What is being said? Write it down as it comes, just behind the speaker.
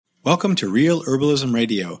Welcome to Real Herbalism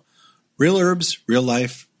Radio. Real herbs, real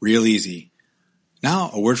life, real easy.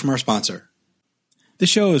 Now, a word from our sponsor.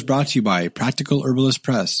 This show is brought to you by Practical Herbalist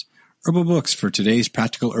Press, herbal books for today's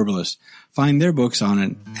practical herbalist. Find their books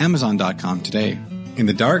on Amazon.com today. In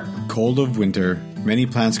the dark cold of winter, many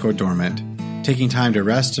plants go dormant, taking time to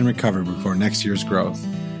rest and recover before next year's growth.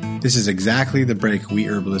 This is exactly the break we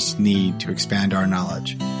herbalists need to expand our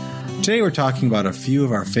knowledge. Today we're talking about a few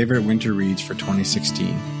of our favorite winter reads for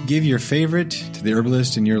 2016. Give your favorite to the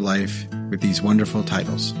herbalist in your life with these wonderful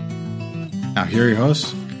titles. Now here are your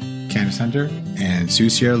hosts, Candace Hunter and Sue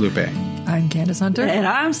Sierra Lupe. I'm Candace Hunter. And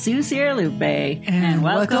I'm Sue Sierra Lupe. And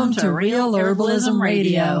welcome to Real Herbalism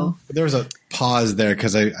Radio. There was a pause there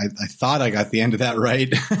because I thought I got the end of that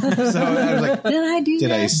right. So I was like,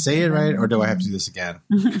 did I say it right or do I have to do this again?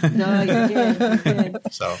 No, you did.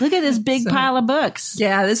 So look at this big pile of books.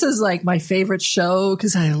 Yeah, this is like my favorite show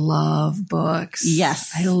because I love books.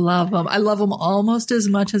 Yes. I love them. I love them almost as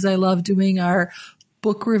much as I love doing our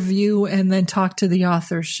book review and then talk to the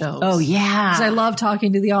authors shows. Oh, yeah. Because I love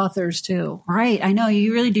talking to the authors too. Right. I know.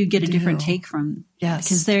 You really do get a different take from. Yes.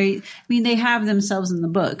 Because they have themselves in the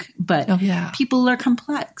book, but people are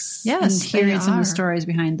complex. Yes. And hearing some of the stories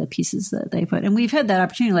behind the pieces that they put. And we've had that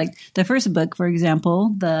opportunity. Like the first book, for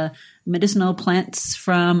example, the medicinal plants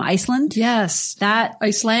from Iceland. Yes. That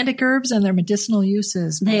Icelandic herbs and their medicinal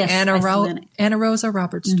uses. Yes, Anna Rosa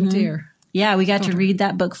Roberts Stoutier. Yeah, we got to read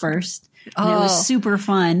that book first. And it was super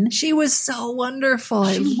fun. She was so wonderful.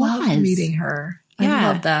 I loved meeting her. I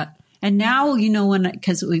love that. And now,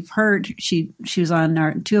 because we've heard she was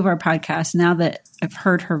on two of our podcasts. Now that I've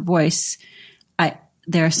heard her voice,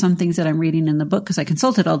 there are some things that I'm reading in the book because I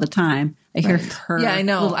consult it all the time. I hear her. Yeah, I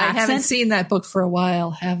know. I accent. haven't seen that book for a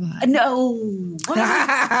while, have I? No.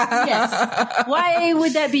 Yes. Why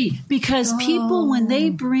would that be? Because people, when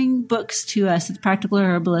they bring books to us at Practical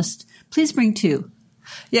Herbalist, please bring two.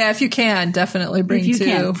 Yeah, if you can, definitely bring two. If you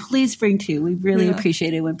can, please bring two. We really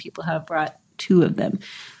appreciate it when people have brought two of them.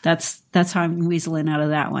 That's how I'm weaseling out of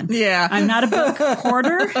that one. Yeah. I'm not a book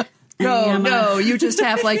hoarder. No, you just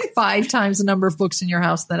have like 5 times the number of books in your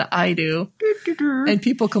house that I do. And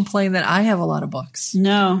people complain that I have a lot of books.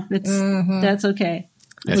 No, that's okay.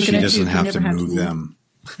 Yeah, she doesn't have to move them.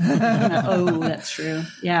 Oh, that's true.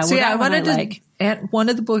 Yeah. So I wanted to. And one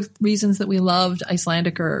of the book reasons that we loved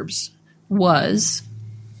Icelandic herbs was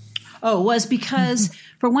because,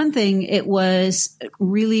 for one thing, it was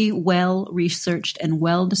really well researched and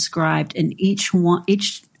well described, and each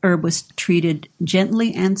herb was treated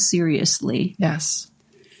gently and seriously. Yes.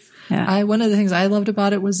 Yeah. One of the things I loved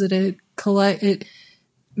about it was that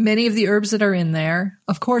many of the herbs that are in there,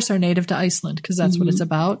 of course, are native to Iceland because that's what it's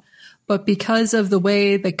about. But because of the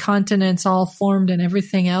way the continents all formed and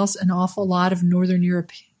everything else, an awful lot of Northern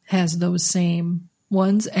Europe has those same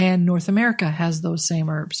ones, and North America has those same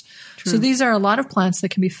herbs. True. So these are a lot of plants that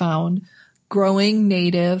can be found growing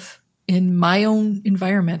native in my own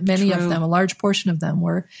environment. Many of them, a large portion of them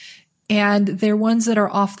were. And they're ones that are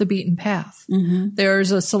off the beaten path. Mm-hmm.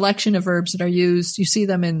 There's a selection of herbs that are used. You see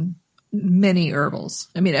them in many herbals.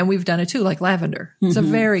 I mean, and we've done it too, like lavender. It's a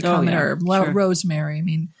very common herb. Sure. Rosemary. I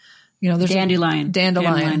mean, there's dandelion.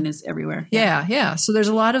 Dandelion is everywhere. Yeah. So there's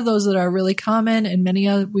a lot of those that are really common,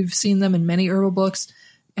 and we've seen them in many herbal books.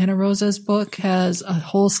 Anna Rosa's book has a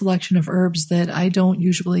whole selection of herbs that I don't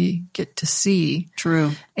usually get to see.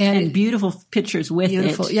 True. And beautiful pictures with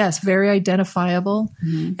it. Yes, very identifiable.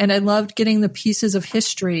 Mm-hmm. And I loved getting the pieces of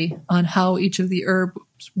history on how each of the herbs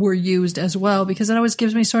were used as well, because it always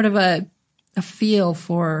gives me sort of a feel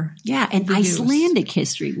for and Icelandic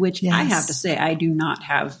history, which I have to say I do not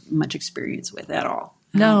have much experience with at all.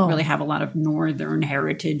 No. I don't really have a lot of northern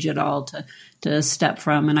heritage at all to step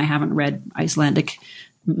from, and I haven't read Icelandic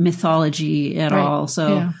mythology at all.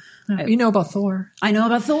 So you know about Thor. I know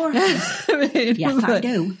about Thor. Yes, I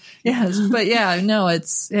do. Yes, but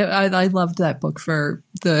I loved that book for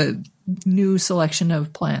the new selection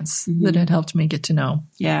of plants that had helped me get to know.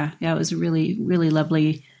 Yeah, it was really, really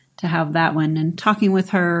lovely to have that one, and talking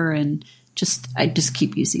with her, and I just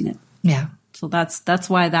keep using it. Yeah. So that's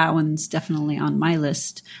why that one's definitely on my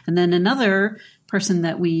list. And then another person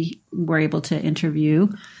that we were able to interview,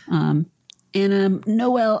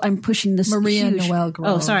 Noelle, I'm pushing this. Maria Noelle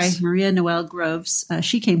Groves. Oh, sorry. Maria Noelle Groves.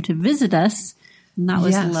 She came to visit us, and that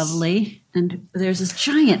was lovely. And there's this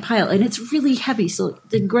giant pile, and it's really heavy. So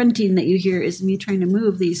the grunting that you hear is me trying to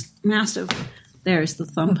move these massive. There's the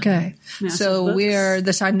thumb. Okay. So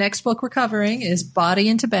our next book we're covering is Body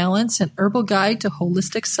into Balance, an Herbal Guide to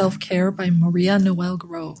Holistic Self-Care by Maria Noelle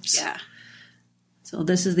Groves. Yeah. So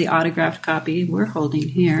this is the autographed copy we're holding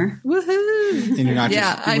here. Woohoo! And you're not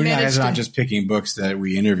Yeah, just, I you managed guys are not to- just picking books that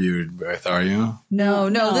we interviewed with, are you? No,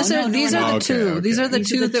 these are the two. Okay. These are the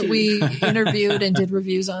These are two the that two. we interviewed and did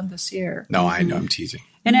reviews on this year. No, I know. I'm teasing.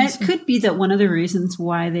 And it could be that one of the reasons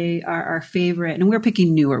why they are our favorite, and we're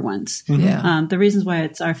picking newer ones. Yeah. The reasons why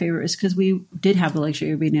it's our favorite is because we did have the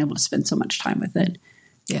luxury of being able to spend so much time with it.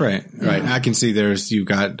 Yeah. Right. I can see you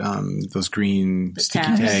got those green sticky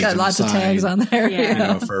tags. tags. It's got on lots the of tags side, on there. Yeah. You Yeah.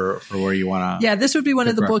 know, for where you want to. Yeah, this would be one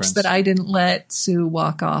of the Quick books reference. that I didn't let Sue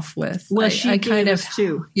walk off with. Well, I she kind gave of, us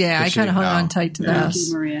two. yeah, I Did she? kind of hung Oh. on tight to Thank this.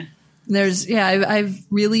 you, Maria. I've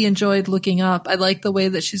really enjoyed looking up. I like the way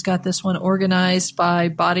that she's got this one organized by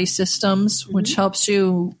body systems, which helps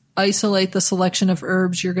you isolate the selection of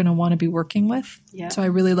herbs you're going to want to be working with. Yeah. So I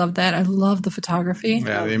really love that. I love the photography.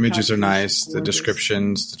 Yeah, the images are nice. The Gorgeous.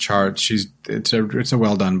 descriptions, the charts. It's a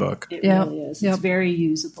well done book. It Yep. really is. Yep. It's very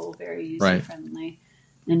usable, very user Right. friendly.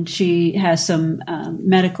 And she has some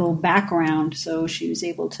medical background, so she was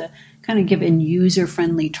able to kind of give in user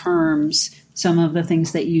friendly terms some of the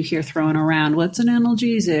things that you hear thrown around. What's an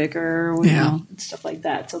analgesic, or you know, stuff like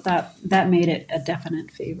that. So that made it a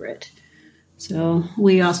definite favorite. So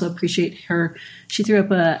we also appreciate her. She threw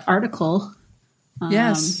up an article.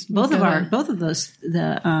 Yes, both of those.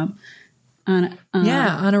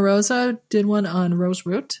 Anna Rosa did one on Rose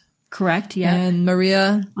Root. Correct. Yeah. And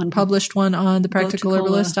Maria On published one on the Practical Gotukola.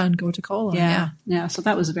 Herbalist on Gotukola. Yeah. So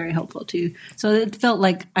that was very helpful too. So it felt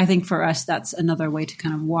like, I think for us, that's another way to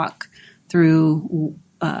kind of walk through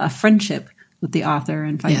a friendship with the author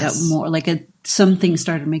and find out more. Some things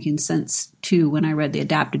started making sense too when I read the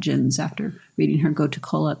adaptogens after reading her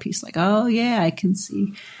Gotukola piece. Like, oh yeah, I can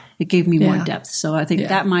see. It gave me more depth. So I think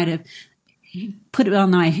that might have put it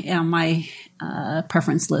on my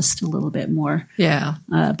preference list a little bit more. Yeah.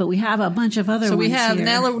 But we have a bunch of other ones. So we have here.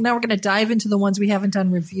 now we're going to dive into the ones we haven't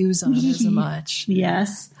done reviews on as much.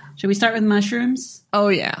 Yes. Should we start with mushrooms? Oh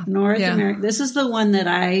yeah. North America. This is the one that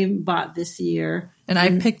I bought this year. And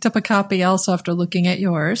I picked up a copy also after looking at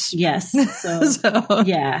yours. Yes. So,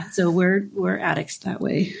 yeah. So we're addicts that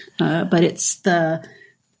way. But it's a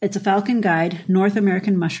Falcon Guide, North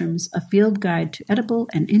American Mushrooms, a field guide to edible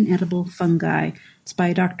and inedible fungi. It's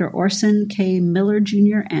by Dr. Orson K. Miller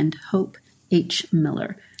Jr. and Hope H.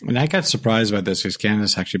 Miller. And I got surprised by this because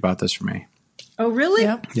Candace actually bought this for me. Oh, really?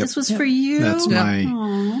 Yep. This was for you? That's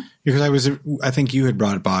because I think you had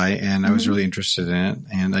brought it by and I was really interested in it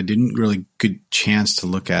and I didn't really good chance to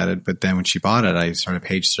look at it. But then when she bought it, I started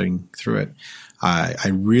page turning through it. I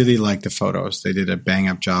really like the photos. They did a bang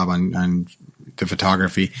up job on the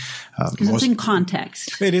photography. Because it's in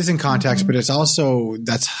context. It is in context, but it's also,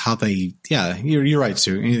 that's how they, you're right,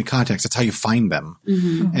 Sue. In the context, that's how you find them.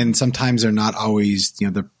 Mm-hmm. And sometimes they're not always,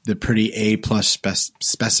 the pretty A+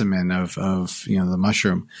 specimen of, the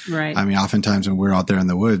mushroom. Right. I mean, oftentimes when we're out there in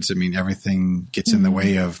the woods, everything gets in the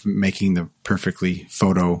way of making the perfectly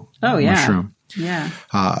photo mushroom. Yeah.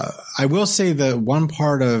 I will say that one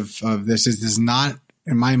part of this is not,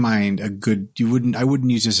 in my mind, a good, I wouldn't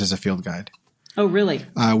use this as a field guide. Oh, really?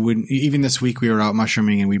 Even this week we were out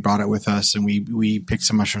mushrooming and we brought it with us and we picked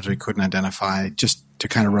some mushrooms we couldn't identify just to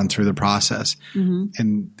kind of run through the process. Mm-hmm.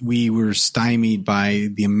 And we were stymied by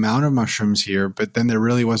the amount of mushrooms here, but then there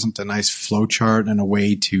really wasn't a nice flow chart and a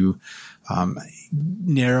way to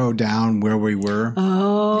narrow down where we were.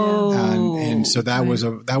 Oh. And so that was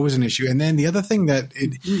an issue. And then the other thing that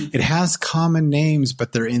it has common names,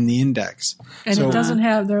 but they're in the index. And it doesn't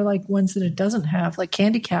have, they're like ones that it doesn't have, like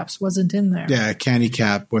Candy Caps wasn't in there. Yeah, Candy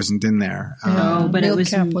Cap wasn't in there. But Milk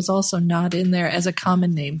Cap was also not in there as a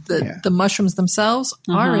common name. The mushrooms themselves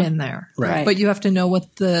are in there. Right. But you have to know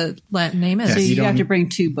what the Latin name is. Yeah, So you have to bring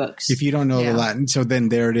 2 books. If you don't know the Latin, so then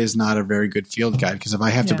there it is, not a very good field guide. Because if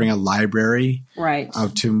I have to bring a library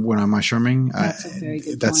out to when I'm mushrooming, that's a very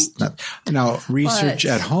good that's point. not. Now, research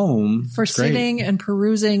at home for sitting and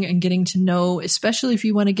perusing and getting to know, especially if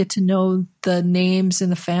you want to get to know the names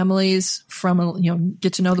and the families from,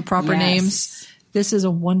 get to know the proper names. This is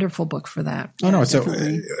a wonderful book for that. Oh, no, it's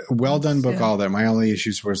a well done book, all that. My only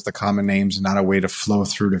issues was the common names and not a way to flow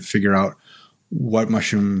through to figure out what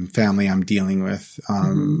mushroom family I'm dealing with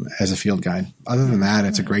as a field guide. Other than that,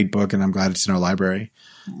 it's a great book, and I'm glad it's in our library.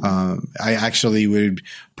 I actually would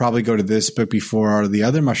probably go to this book before the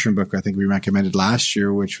other mushroom book I think we recommended last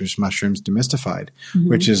year, which was Mushrooms Demystified,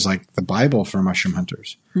 which is like the Bible for mushroom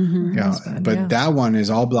hunters. But that one is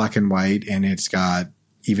all black and white, and it's got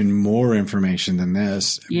even more information than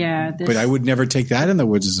this. Yeah. But I would never take that in the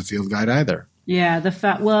woods as a field guide either. Yeah.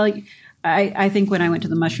 I think when I went to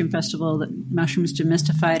the Mushroom Festival, that Mushrooms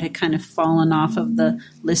Demystified had kind of fallen off of the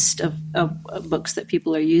list of books that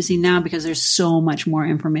people are using now because there's so much more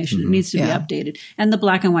information. It needs to be updated. And the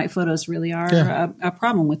black and white photos really are a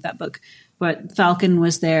problem with that book. But Falcon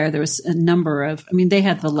was there. There was a number of, they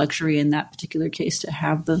had the luxury in that particular case to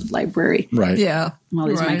have the library. Right. Yeah. And all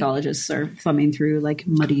these mycologists are thumbing through, like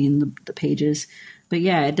muddying the pages. But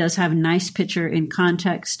yeah, it does have a nice picture in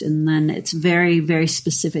context. And then it's very, very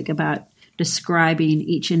specific about describing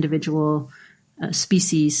each individual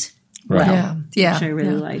species. Well, which I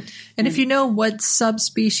really liked. And if you know what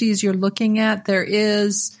subspecies you're looking at, there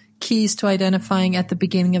is keys to identifying at the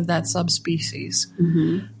beginning of that subspecies.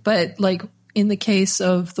 But like in the case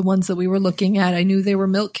of the ones that we were looking at, I knew they were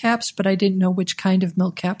milk caps, but I didn't know which kind of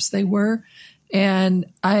milk caps they were. And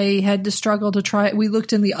I had to struggle to try. We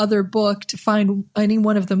looked in the other book to find any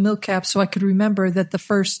one of the milk caps so I could remember that the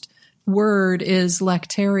first word is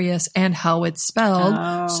Lactarius and how it's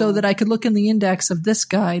spelled so that I could look in the index of this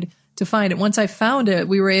guide to find it. Once I found it,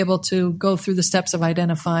 we were able to go through the steps of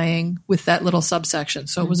identifying with that little subsection.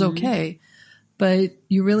 So it was okay. But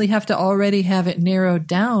you really have to already have it narrowed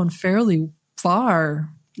down fairly far,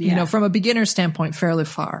 from a beginner standpoint, fairly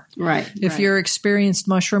far. Right. If you're an experienced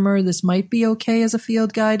mushroomer, this might be okay as a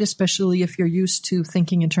field guide, especially if you're used to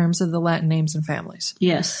thinking in terms of the Latin names and families.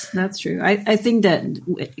 Yes, that's true. I think that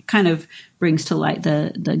it kind of brings to light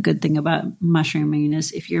the good thing about mushrooming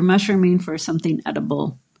is if you're mushrooming for something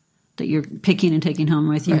edible that you're picking and taking home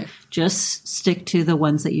with you, just stick to the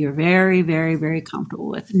ones that you're very, very, very comfortable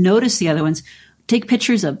with. Notice the other ones. Take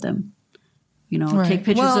pictures of them. Take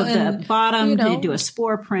pictures of the bottom, do a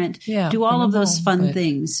spore print, do all of those fun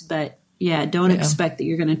things. But don't expect that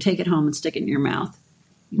you're going to take it home and stick it in your mouth.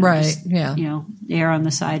 Err on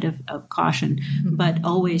the side of caution, but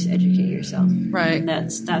always educate yourself. Right. And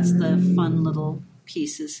that's the fun little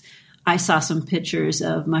pieces. I saw some pictures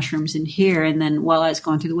of mushrooms in here, and then while I was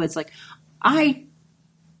going through the woods, like I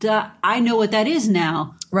know what that is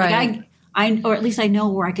now. Right. Like or at least I know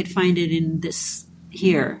where I could find it in this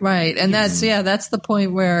here. Right. And that's the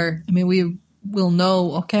point where, we will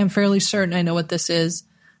know, okay, I'm fairly certain I know what this is.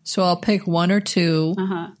 So I'll pick one or two,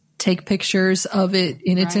 take pictures of it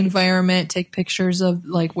in its environment, take pictures of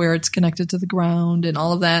like where it's connected to the ground and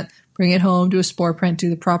all of that, bring it home, do a spore print, do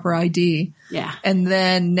the proper ID. Yeah. And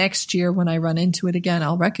then next year when I run into it again,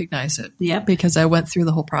 I'll recognize it. Yep. Because I went through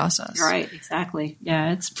the whole process. Right, exactly.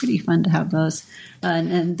 Yeah, it's pretty fun to have those.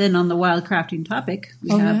 And then on the wild crafting topic,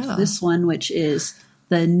 we have this one, which is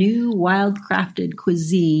the New Wild Crafted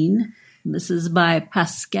Cuisine. This is by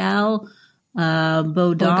Pascal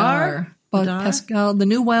Baudard. Pascal, the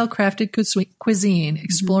New Wild Crafted Cuisine,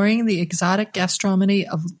 exploring the exotic gastronomy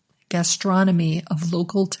of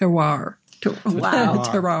local terroir.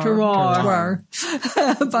 Terroir.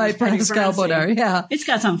 By Pascal Baudard. Yeah. It's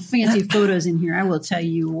got some fancy photos in here, I will tell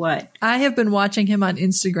you what. I have been watching him on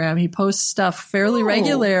Instagram. He posts stuff fairly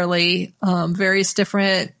regularly, various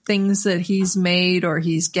different things that he's made or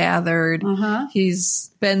he's gathered. He's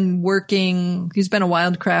been a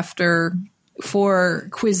wild crafter for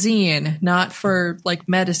cuisine, not for like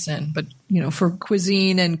medicine, but for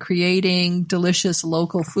cuisine and creating delicious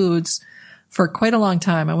local foods for quite a long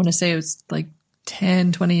time. I want to say it was like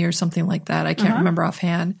 10, 20 years, something like that. I can't remember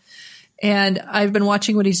offhand. And I've been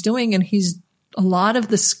watching what he's doing, and a lot of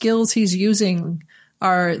the skills he's using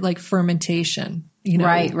are like fermentation,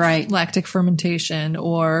 right. Lactic fermentation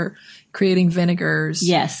or creating vinegars.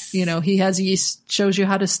 Yes. He has yeast, shows you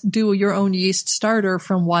how to do your own yeast starter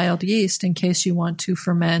from wild yeast in case you want to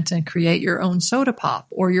ferment and create your own soda pop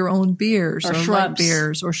or your own beers or light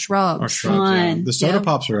beers or shrubs. The soda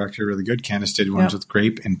pops are actually really good. Candace did ones with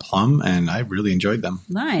grape and plum, and I really enjoyed them.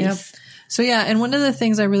 Nice. Yep. So and one of the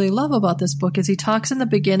things I really love about this book is he talks in the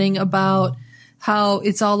beginning about how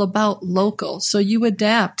it's all about local. So you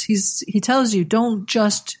adapt. He tells you, don't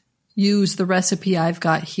just use the recipe I've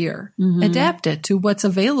got here. Adapt it to what's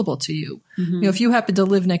available to you. If you happen to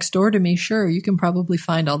live next door to me, sure, you can probably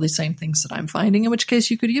find all the same things that I'm finding, in which case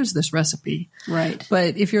you could use this recipe. Right.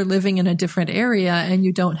 But if you're living in a different area and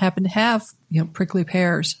you don't happen to have, prickly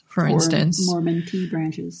pears, for instance. Mormon tea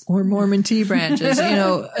branches.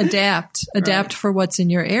 Adapt for what's in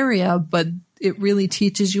your area, but it really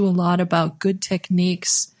teaches you a lot about good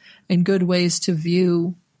techniques and good ways to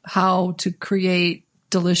view how to create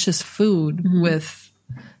delicious food with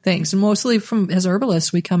things. And mostly as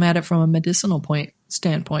herbalists, we come at it from a medicinal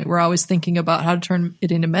standpoint. We're always thinking about how to turn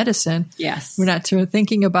it into medicine. Yes. We're not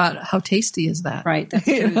thinking about how tasty is that. Right. That's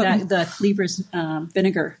true. The Cleaver's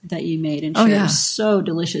vinegar that you made and shared is so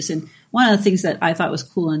delicious. And one of the things that I thought was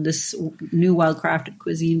cool in this new Wildcrafted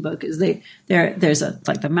Cuisine book is there's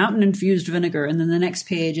like the mountain infused vinegar, and then the next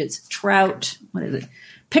page it's trout. What is it?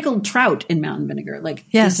 Pickled trout in mountain vinegar. Like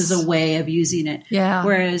this is a way of using it. Yeah.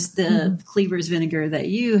 Whereas the Cleaver's vinegar that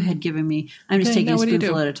you had given me, I'm just taking a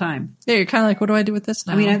spoonful at a time. Yeah, you're kind of like, what do I do with this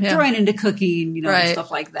now? I mean, I'm throwing into cooking, and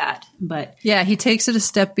stuff like that. But yeah, he takes it a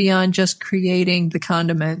step beyond just creating the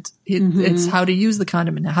condiment. It's how to use the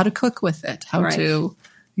condiment, how to cook with it, how to,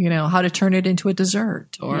 how to turn it into a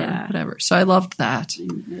dessert or whatever. So I loved that.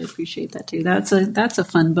 I appreciate that too. That's a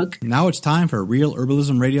fun book. Now it's time for a Real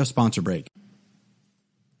Herbalism Radio sponsor break.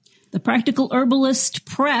 The Practical Herbalist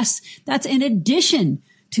Press, that's in addition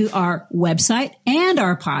to our website and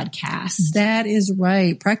our podcast. That is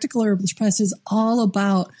right. Practical Herbalist Press is all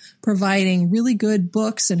about providing really good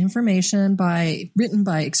books and information written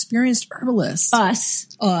by experienced herbalists.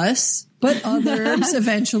 Us, but others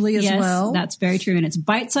eventually as well. That's very true. And it's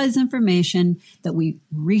bite-sized information that we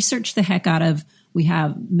research the heck out of. We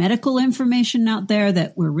have medical information out there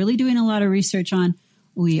that we're really doing a lot of research on.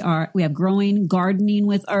 We have growing, gardening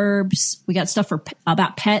with herbs. We got stuff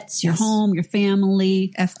about pets, your home, your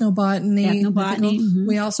family. Ethnobotany. Mm-hmm.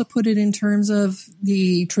 We also put it in terms of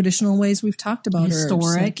the traditional ways we've talked about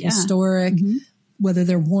historic, herbs. Historic, whether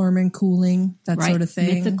they're warm and cooling, that sort of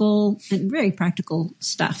thing. Mythical and very practical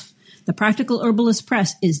stuff. The Practical Herbalist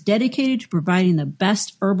Press is dedicated to providing the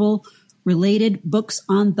best herbal related books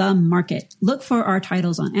on the market. Look for our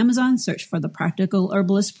titles on Amazon, search for the Practical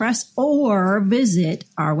Herbalist Press, or visit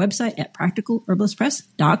our website at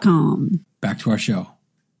practicalherbalistpress.com. Back to our show.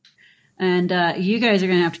 And you guys are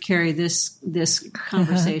going to have to carry this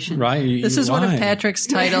conversation. Right. This is one of Patrick's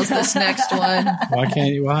titles, this next one. Why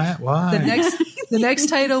can't you? Why? The next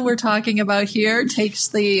title we're talking about here takes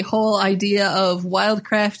the whole idea of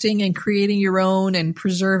wildcrafting and creating your own and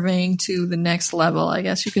preserving to the next level, I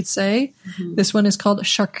guess you could say. Mm-hmm. This one is called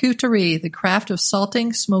Charcuterie, the Craft of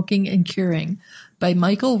Salting, Smoking, and Curing by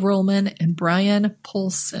Michael Rollman and Brian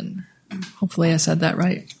Polson. Hopefully I said that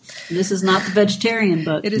right. This is not the vegetarian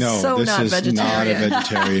book. It is not vegetarian. This is not a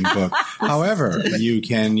vegetarian book. However, you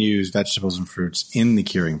can use vegetables and fruits in the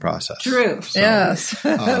curing process. True. So, yes.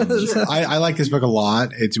 I like this book a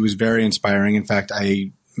lot. It was very inspiring. In fact,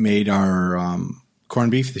 I made our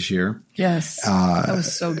corned beef this year. Yes. That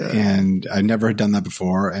was so good. And I never had done that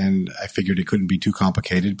before, and I figured it couldn't be too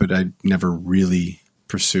complicated, but I never really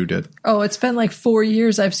pursued it. Oh, it's been like 4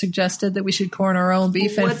 years I've suggested that we should corn our own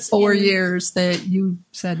beef, and 4 years that you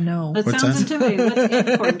said no. That sounds intimidating. What's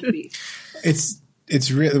in corned beef? It's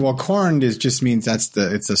really corned just means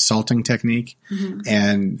it's a salting technique,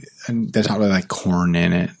 and there's not really like corn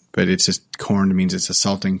in it, but it's just corned means it's a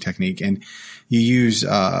salting technique, and you use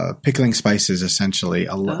pickling spices essentially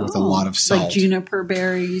with a lot of salt, like juniper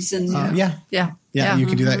berries and you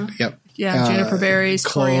can do that. Yep. Yeah, juniper berries,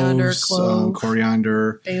 cloves,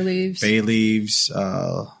 coriander, bay leaves,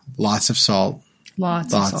 lots of salt.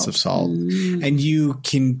 Lots of salt. And you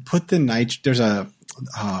can put there's a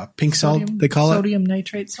pink salt, they call it. Sodium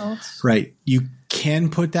nitrate salts. Right. You can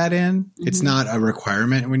put that in. Mm-hmm. It's not a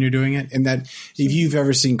requirement when you're doing it. And that if you've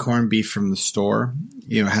ever seen corned beef from the store,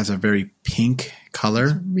 it has a very pink color.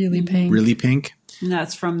 It's really pink. Really pink. And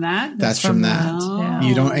that's from that? That's from that. Oh. Yeah.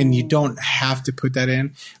 You don't have to put that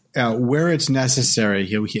in. Where it's necessary,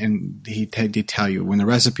 he tell you when the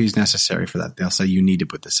recipe is necessary for that, they'll say you need to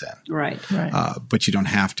put this in. Right. But you don't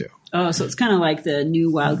have to. Oh, so it's kind of like the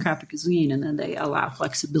new Wildcrafted Cuisine, and then they allow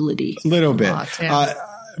flexibility. A little bit. Yeah.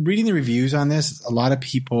 Reading the reviews on this, a lot of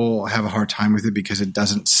people have a hard time with it because it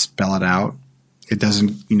doesn't spell it out. It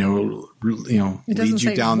doesn't, it doesn't lead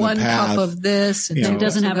you down one the path. Cup of this. And it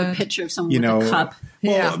doesn't have a picture of someone with a cup.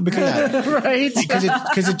 Well, because right.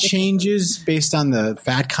 Because it changes based on the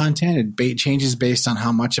fat content. It changes based on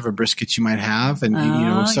how much of a brisket you might have, and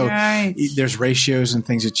there's ratios and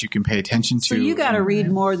things that you can pay attention to. So you got to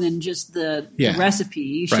read more than just the recipe.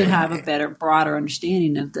 You should have a broader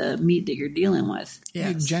understanding of the meat that you're dealing with.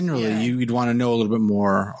 Yes. Generally, you'd want to know a little bit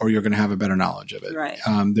more, or you're going to have a better knowledge of it. Right.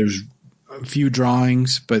 There's a few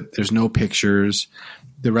drawings, but there's no pictures.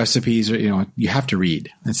 The recipes are, you have to read.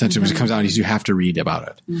 Essentially, when it comes out, you have to read about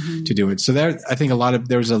it to do it. So I think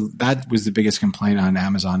that was the biggest complaint on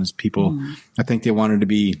Amazon is people, I think they wanted to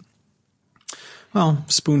be,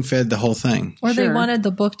 spoon-fed the whole thing. Or they wanted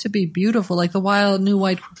the book to be beautiful. Like the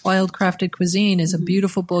Wildcrafted Cuisine is a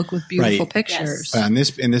beautiful book with beautiful pictures.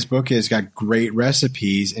 Yes. In this book, it's got great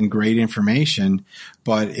recipes and great information,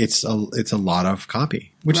 but it's a lot of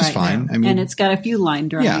copy. which is fine. I mean, and it's got a few line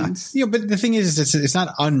drawings. Yeah. But the thing is, it's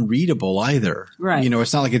not unreadable either. Right.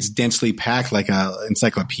 It's not like it's densely packed like a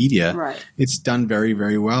encyclopedia. Right. It's done very,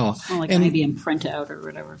 very well. It's not like maybe in printout or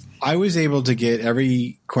whatever. I was able to get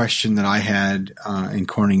every question that I had in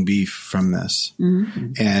Corning Beef from this.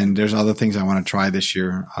 Mm-hmm. And there's other things I want to try this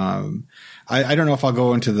year. I don't know if I'll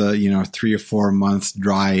go into the, 3 or 4 months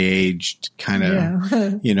dry aged kind of,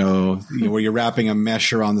 where you're wrapping a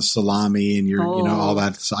mesh around the salami and you're, all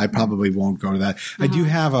that. So I probably won't go to that. Uh-huh. I do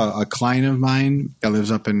have a client of mine that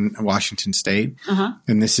lives up in Washington State,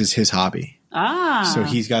 and this is his hobby. So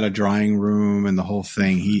he's got a drying room and the whole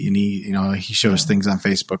thing. He shows things on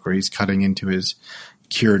Facebook where he's cutting into his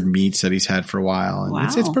cured meats that he's had for a while.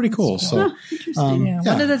 And it's pretty cool. So,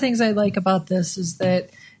 one of the things I like about this is that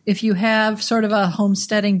if you have sort of a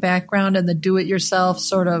homesteading background and the do-it-yourself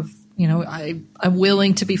sort of, I'm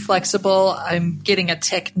willing to be flexible. I'm getting a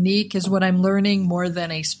technique is what I'm learning more than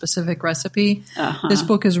a specific recipe. Uh-huh. This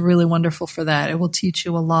book is really wonderful for that. It will teach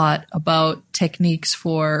you a lot about techniques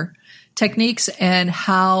and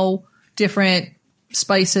how different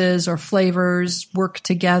spices or flavors work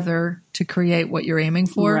together to create what you're aiming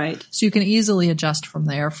for. Right. So you can easily adjust from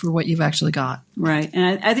there for what you've actually got. Right.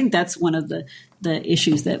 And I think that's one of the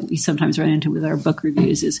issues that we sometimes run into with our book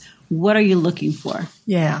reviews is what are you looking for?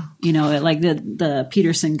 Yeah. Like the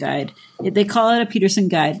Peterson guide. They call it a Peterson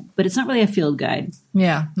guide, but it's not really a field guide.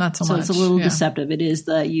 Yeah, not so much. So it's a little deceptive. It is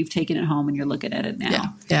you've taken it home and you're looking at it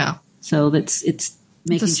now. Yeah. So it's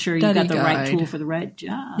making sure you've got the right tool for the right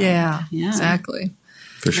job. Yeah. Exactly.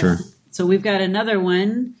 For sure. So we've got another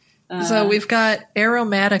one. So we've got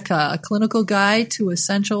Aromatica, a clinical guide to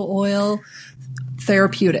essential oil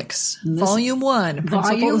therapeutics. Volume 1.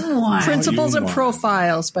 Principles and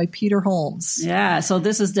Profiles by Peter Holmes. Yeah, so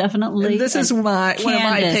this is definitely this is one of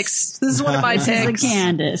my picks. This is one of my picks. This is a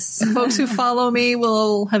Candace. Folks who follow me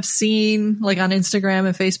will have seen, like on Instagram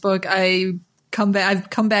and Facebook, I've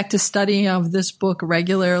come back to studying of this book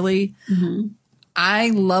regularly. Mm-hmm. I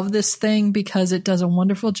love this thing because it does a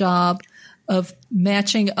wonderful job of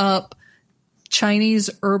matching up Chinese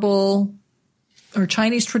herbal or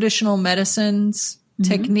Chinese traditional medicines,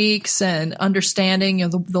 techniques, and understanding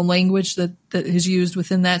of the language that is used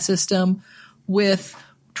within that system with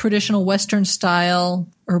traditional Western style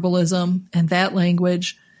herbalism and that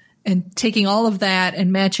language, and taking all of that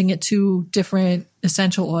and matching it to different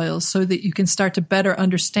essential oils so that you can start to better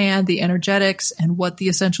understand the energetics and what the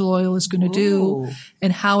essential oil is going to do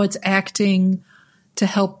and how it's acting to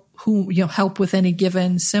help help with any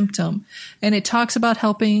given symptom. And it talks about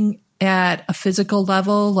helping at a physical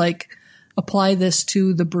level, like apply this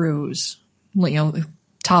to the bruise,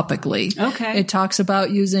 topically. Okay. It talks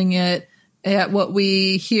about using it at what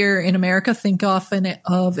we here in America think often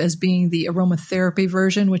of as being the aromatherapy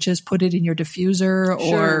version, which is put it in your diffuser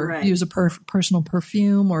or use a personal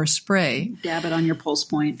perfume or a spray. Dab it on your pulse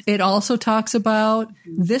point. It also talks about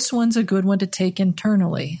this one's a good one to take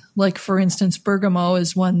internally. Like, for instance, bergamot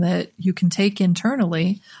is one that you can take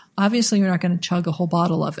internally. Obviously, you're not going to chug a whole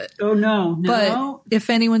bottle of it. Oh, no. But if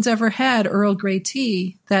anyone's ever had Earl Grey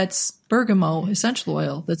tea, that's bergamot essential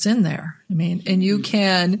oil that's in there. And you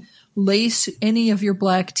can lace any of your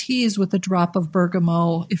black teas with a drop of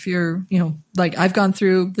bergamot. If you're, like I've gone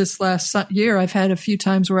through this last year, I've had a few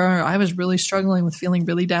times where I was really struggling with feeling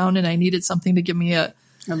really down and I needed something to give me a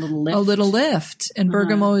little lift. And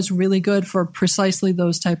bergamot is really good for precisely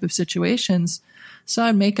those type of situations. So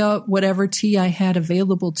I'd make up whatever tea I had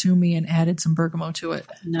available to me and added some bergamot to it.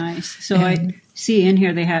 Nice. So I see in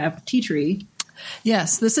here they have tea tree.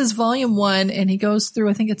 Yes, this is volume 1, and he goes through,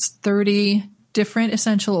 I think it's 30 different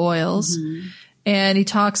essential oils. Mm-hmm. And he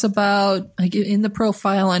talks about, like in the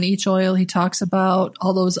profile on each oil, he talks about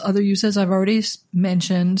all those other uses I've already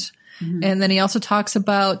mentioned. Mm-hmm. And then he also talks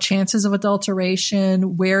about chances of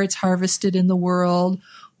adulteration, where it's harvested in the world,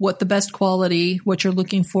 what the best quality, what you're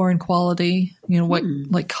looking for in quality, what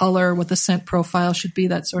like color, what the scent profile should be,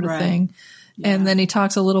 that sort of thing. Yeah. And then he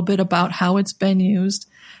talks a little bit about how it's been used.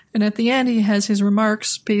 And at the end, he has his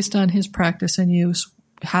remarks based on his practice and use,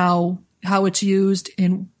 how it's used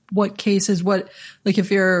in what cases,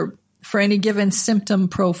 if you're for any given symptom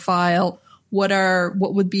profile,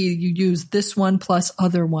 what would be you use this one plus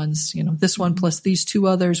other ones, this one plus these two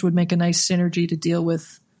others would make a nice synergy to deal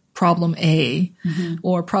with problem A,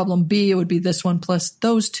 or problem B, it would be this one plus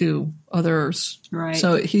those two others. Right.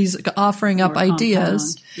 So he's offering up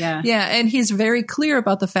ideas. Compound. Yeah. And he's very clear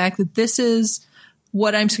about the fact that this is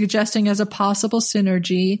what I'm suggesting as a possible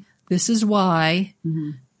synergy. This is why.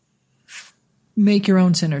 Make your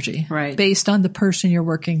own synergy based on the person you're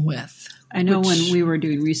working with. I know when we were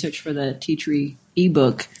doing research for the Tea Tree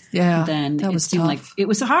ebook, then that it was seemed tough. like it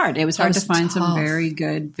was hard. It was hard to find some very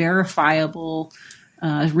good, verifiable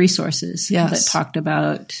resources that talked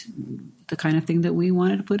about the kind of thing that we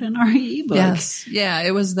wanted to put in our ebook. Yes. Yeah,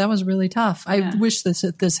 that was really tough. I wish this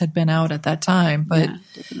had been out at that time, but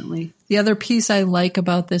definitely. The other piece I like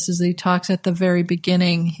about this is that he talks at the very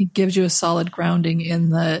beginning, he gives you a solid grounding in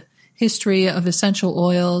the history of essential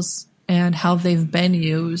oils and how they've been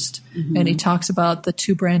used. Mm-hmm. And he talks about the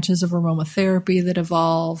 2 branches of aromatherapy that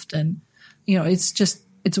evolved. And,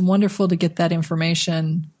 it's wonderful to get that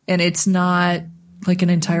information. And it's not like an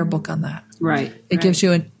entire book on that. Right. It gives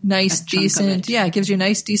you a nice, decent, it gives you a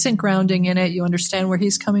nice, decent grounding in it. You understand where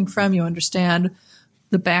he's coming from. You understand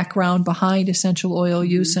the background behind essential oil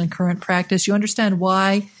use and current practice. You understand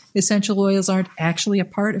why essential oils aren't actually a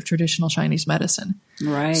part of traditional Chinese medicine.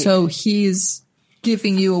 Right. So he's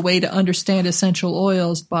giving you a way to understand essential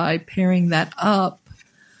oils by pairing that up,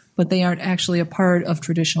 but they aren't actually a part of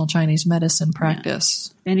traditional Chinese medicine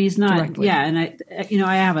practice. And he's not, directly. and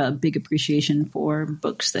I have a big appreciation for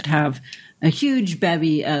books that have a huge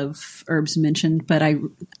bevy of herbs mentioned, but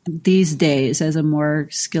these days, as a more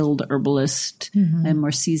skilled herbalist and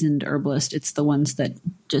more seasoned herbalist, it's the ones that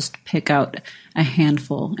just pick out a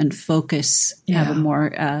handful and focus, have a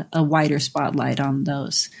more, a wider spotlight on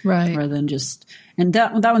those. Right. Rather than just, and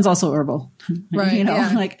that one's also herbal. Right.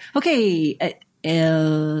 Like, okay,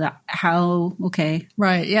 how okay,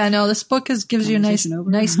 right? Yeah, no, this book gives you nice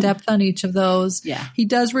depth on each of those. Yeah, he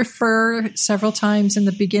does refer several times in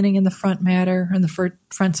the beginning in the front matter in the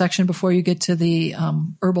front section before you get to the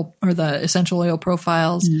herbal or the essential oil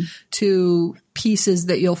profiles to pieces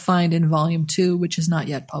that you'll find in volume 2, which is not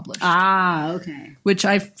yet published. Okay. Which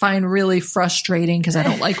I find really frustrating because I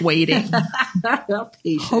don't like waiting.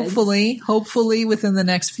 Hopefully within the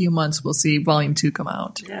next few months we'll see volume 2 come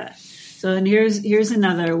out. Yeah. So, and here's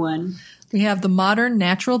another one. We have The Modern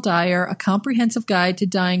Natural Dyer, A Comprehensive Guide to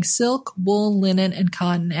Dyeing Silk, Wool, Linen, and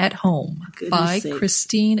Cotton at Home by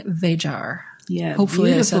Christine Vejar. Yeah.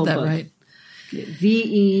 Hopefully I said that right.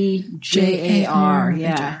 Vejar.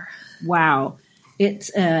 Yeah. Wow.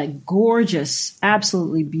 It's a gorgeous,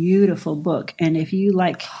 absolutely beautiful book. And if you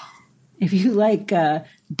like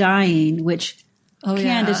dyeing, which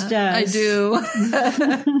Candace does. I do.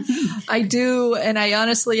 I do. And I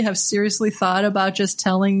honestly have seriously thought about just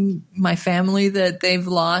telling my family that they've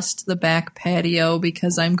lost the back patio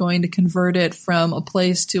because I'm going to convert it from a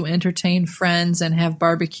place to entertain friends and have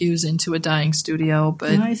barbecues into a dyeing studio.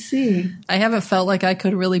 But I see. I haven't felt like I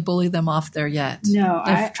could really bully them off there yet. No,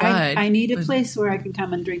 I've tried. I need a place where I can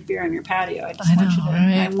come and drink beer on your patio.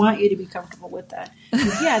 I want you to be comfortable with that.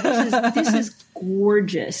 But this is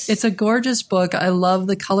gorgeous. It's a gorgeous book. I love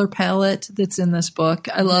the color palette that's in this book.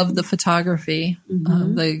 I love the photography.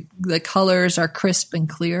 The colors are crisp and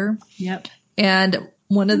clear. Yep. And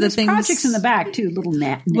one of the things, projects in the back too, little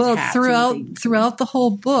knit throughout the whole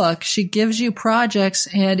book, she gives you projects,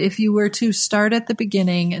 and if you were to start at the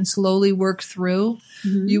beginning and slowly work through,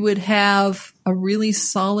 you would have a really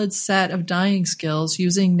solid set of dyeing skills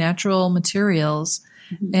using natural materials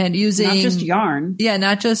and using not just yarn.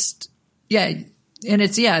 And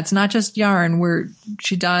it's not just yarn where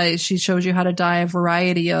she shows you how to dye a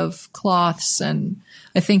variety of cloths, and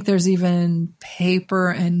I think there's even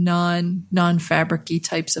paper and non-fabric-y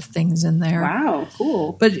types of things in there. Wow,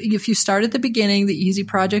 cool. But if you start at the beginning, the easy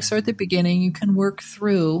projects are at the beginning, you can work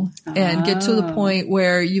through and get to the point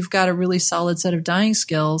where you've got a really solid set of dyeing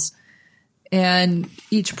skills. And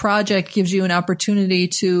each project gives you an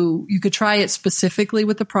opportunity you could try it specifically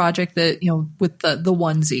with the project that, with the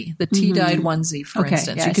onesie, the tea-dyed onesie, for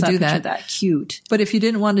instance. You could do that. Cute. But if you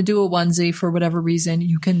didn't want to do a onesie for whatever reason,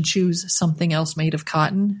 you can choose something else made of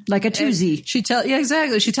cotton. Like a twosie.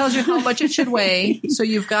 Exactly. She tells you how much it should weigh. So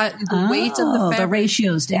you've got the weight of the fabric. The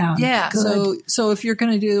ratio's down. Yeah. Good. So if you're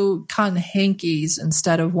going to do cotton hankies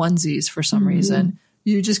instead of onesies for some reason,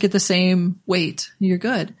 you just get the same weight. You're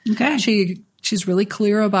good. Okay. She's really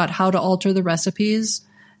clear about how to alter the recipes.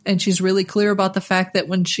 And she's really clear about the fact that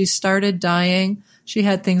when she started dyeing, she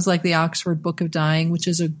had things like the Oxford Book of Dyeing, which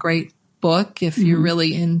is a great book if you're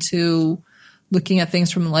really into looking at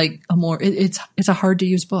things from like a more, it's a hard to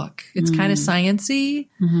use book. It's kind of sciencey,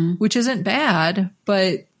 which isn't bad,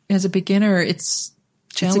 but as a beginner, it's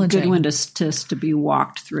challenging. It's a good one to be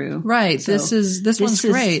walked through. Right. So this one's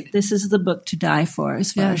great. This is the book to die for,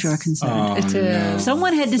 as far as you're concerned. It is.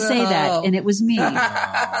 Someone had to say that, and it was me.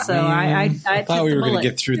 I thought we were going to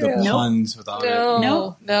get through the puns without it.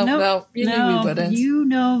 No. You knew we wouldn't. You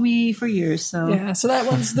know me for years, so yeah. So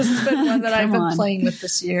this has been one that I've been playing with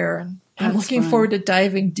this year. I'm That's looking fun. forward to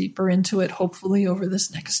diving deeper into it, hopefully over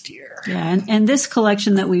this next year. Yeah, and this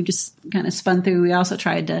collection that we've just kind of spun through, we also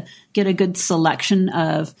tried to get a good selection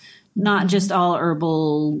of not just all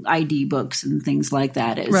herbal ID books and things like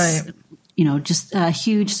that. It's, Right. Just a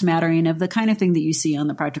huge smattering of the kind of thing that you see on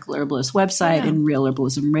the Practical Herbalist website and Real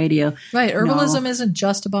Herbalism Radio. Right. Herbalism isn't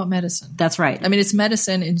just about medicine. That's right. I mean, it's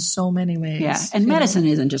medicine in so many ways. Yeah, and medicine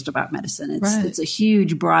isn't just about medicine. It's a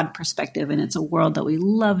huge, broad perspective, and it's a world that we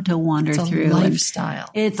love to wander through. It's a lifestyle.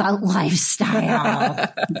 It's a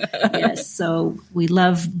lifestyle. Yes, so we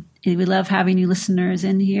love having you listeners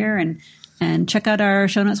in here, and check out our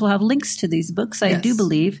show notes. We'll have links to these books, I do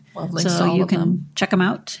believe. We'll have links to so all you of can them. check them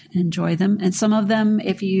out, enjoy them. And some of them,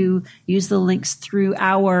 if you use the links through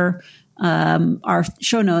our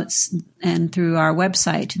show notes and through our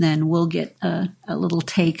website, then we'll get a little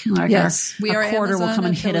take. Like We are a quarter will Amazon come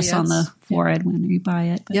and hit us on the affiliates. forehead when you buy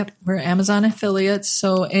it. But Yep, we're Amazon affiliates.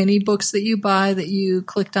 So any books that you buy that you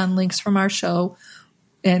clicked on links from our show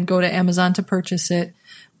and go to Amazon to purchase it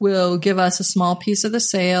will give us a small piece of the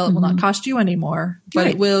sale. It will not cost you any more, but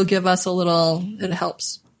Right. it will give us a little, it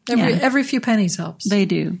helps. Every few pennies helps. They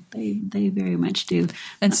do. They very much do.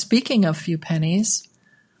 And speaking of few pennies,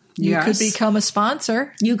 you Yes. could become a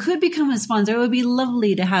sponsor. You could become a sponsor. It would be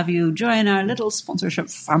lovely to have you join our little sponsorship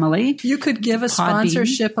family. You could give a Podbean.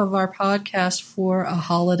 sponsorship of our podcast for a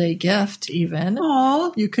holiday gift even.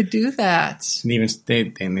 Oh, You could do that. And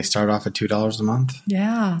even they start off at $2 a month,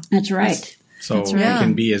 Yeah. that's right. so That's it right.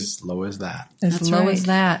 can be as low as that. As That's low right. as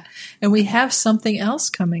that. And we have something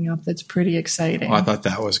else coming up that's pretty exciting. Oh, I thought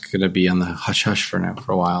that was going to be on the hush hush for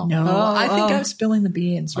a while. No, I think oh. I'm spilling the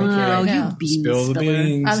beans right here Oh, right now. you bean Spill the spiller.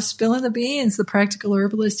 beans. I'm spilling the beans. The Practical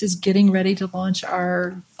Herbalist is getting ready to launch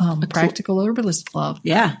our Practical Herbalist Club.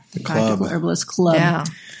 Yeah, the club. Practical Herbalist Club. Yeah.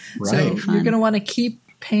 Right. So you're going to want to keep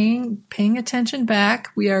paying attention back.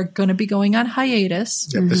 We are going to be going on hiatus.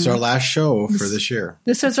 Yep, this is our last show for this year.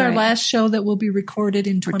 This is our right. last show that will be recorded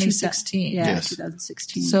in 2016. Yeah, Yes.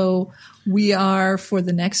 2016. So we are, for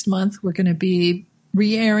the next month, we're going to be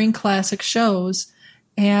re-airing classic shows.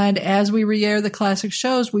 And as we re-air the classic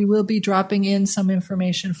shows, we will be dropping in some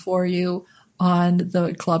information for you on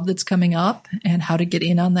the club that's coming up and how to get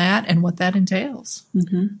in on that and what that entails.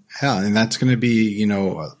 Yeah, and that's going to be,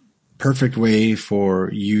 a perfect way for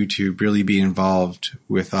you to really be involved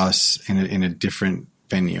with us in a different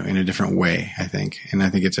venue, in a different way, I think. And I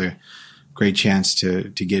think it's a great chance to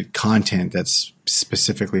get content that's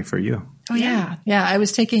specifically for you. Oh, yeah. Yeah, I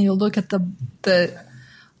was taking a look at the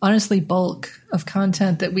honestly bulk of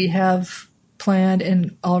content that we have planned,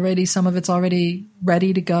 and already some of it's already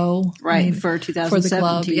ready to go. Right, for for the club.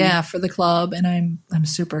 2017. Yeah, for the club, and I'm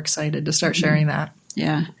super excited to start sharing that.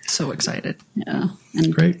 Yeah, So excited. yeah.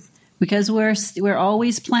 And Great. because we're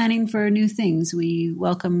always planning for new things. We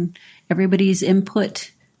welcome everybody's input,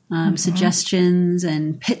 suggestions,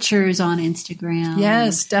 and pictures on Instagram.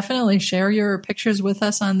 Yes, definitely share your pictures with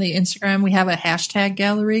us on the Instagram. We have a hashtag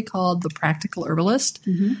gallery called The Practical Herbalist.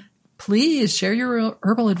 Please share your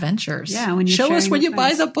herbal adventures. Yeah, when you're show us sharing when with you buy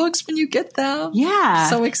friends. the books when you get them. Yeah.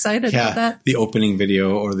 So excited about Yeah, that. the opening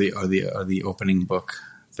video or the opening book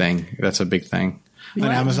thing. That's a big thing. On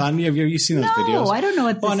Amazon, have you seen those videos? I don't know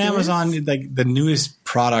what Well, on this is. Amazon, like the newest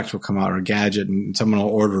product will come out or gadget, and someone will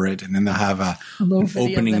order it, and then they'll have little an video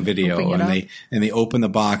of opening them video, opening it and they open the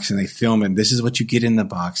box and they film it. This is what you get in the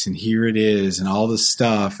box, and here it is, and all this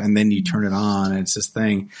stuff, and then you turn it on, and it's this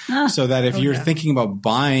thing, so that if you're thinking about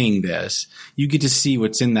buying this, you get to see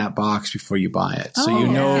what's in that box before you buy it, so you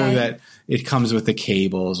know that it comes with the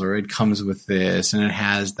cables or it comes with this and it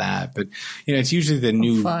has that. But it's usually the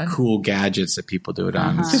new fun. cool gadgets that people do it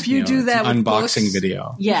on. So if you do it's that an with unboxing books-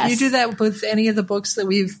 video. Yes. If you do that with any of the books that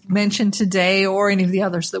we've mentioned today or any of the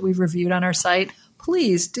others that we've reviewed on our site,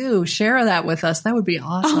 please do share that with us. That would be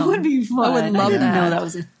awesome. That would be fun. I would love didn't that. know that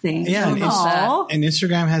was a thing. Yeah, and, Aw. and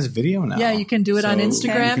Instagram has video now. Yeah, you can do it on So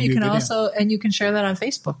Instagram. You do can video. also, and you can share that on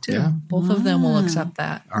Facebook too. Yeah. Both of them will accept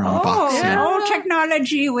that. or unboxing. Oh,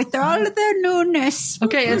 technology with all of their newness.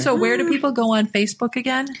 Okay, and so where do people go on Facebook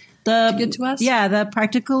again? To get to us? Yeah, the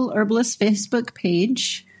Practical Herbalist Facebook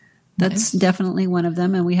page. That's definitely one of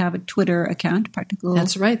them, and we have a Twitter account. Practical.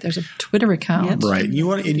 That's right. There's a Twitter account. Yep. Right. You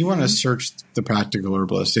want to search the Practical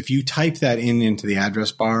Herbalist. If you type that into the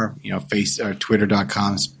address bar,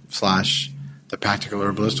 twitter.com/the Practical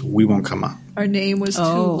Herbalist, we won't come up. Our name was too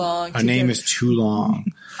long. Our name is too long.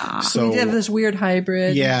 So We have this weird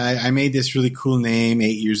hybrid. yeah, I made this really cool name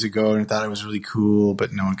 8 years ago and thought it was really cool,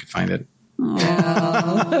 but no one could find it.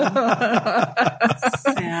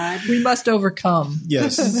 Sad. We must overcome.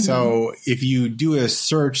 Yes. So if you do a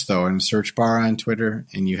search, though, in the search bar on Twitter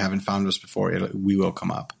and you haven't found us before, we will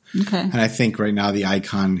come up. Okay. And I think right now the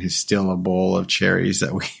icon is still a bowl of cherries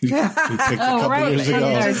that we picked a couple years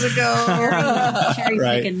ago. Cherry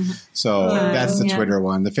Right. picking. So that's the yeah. Twitter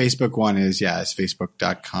one. The Facebook one is, it's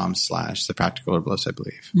facebook.com/The Practical Herbalist, I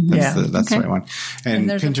believe. Mm-hmm. That's the right one. And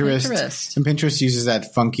there's a Pinterest. And Pinterest uses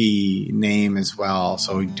that funky name as well.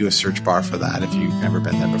 So do a search bar for that if you've never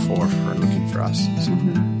been there before for looking for us. So.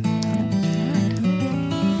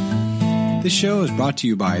 This show is brought to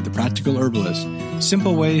you by The Practical Herbalist.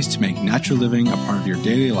 Simple ways to make natural living a part of your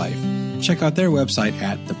daily life. Check out their website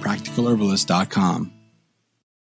at thepracticalherbalist.com.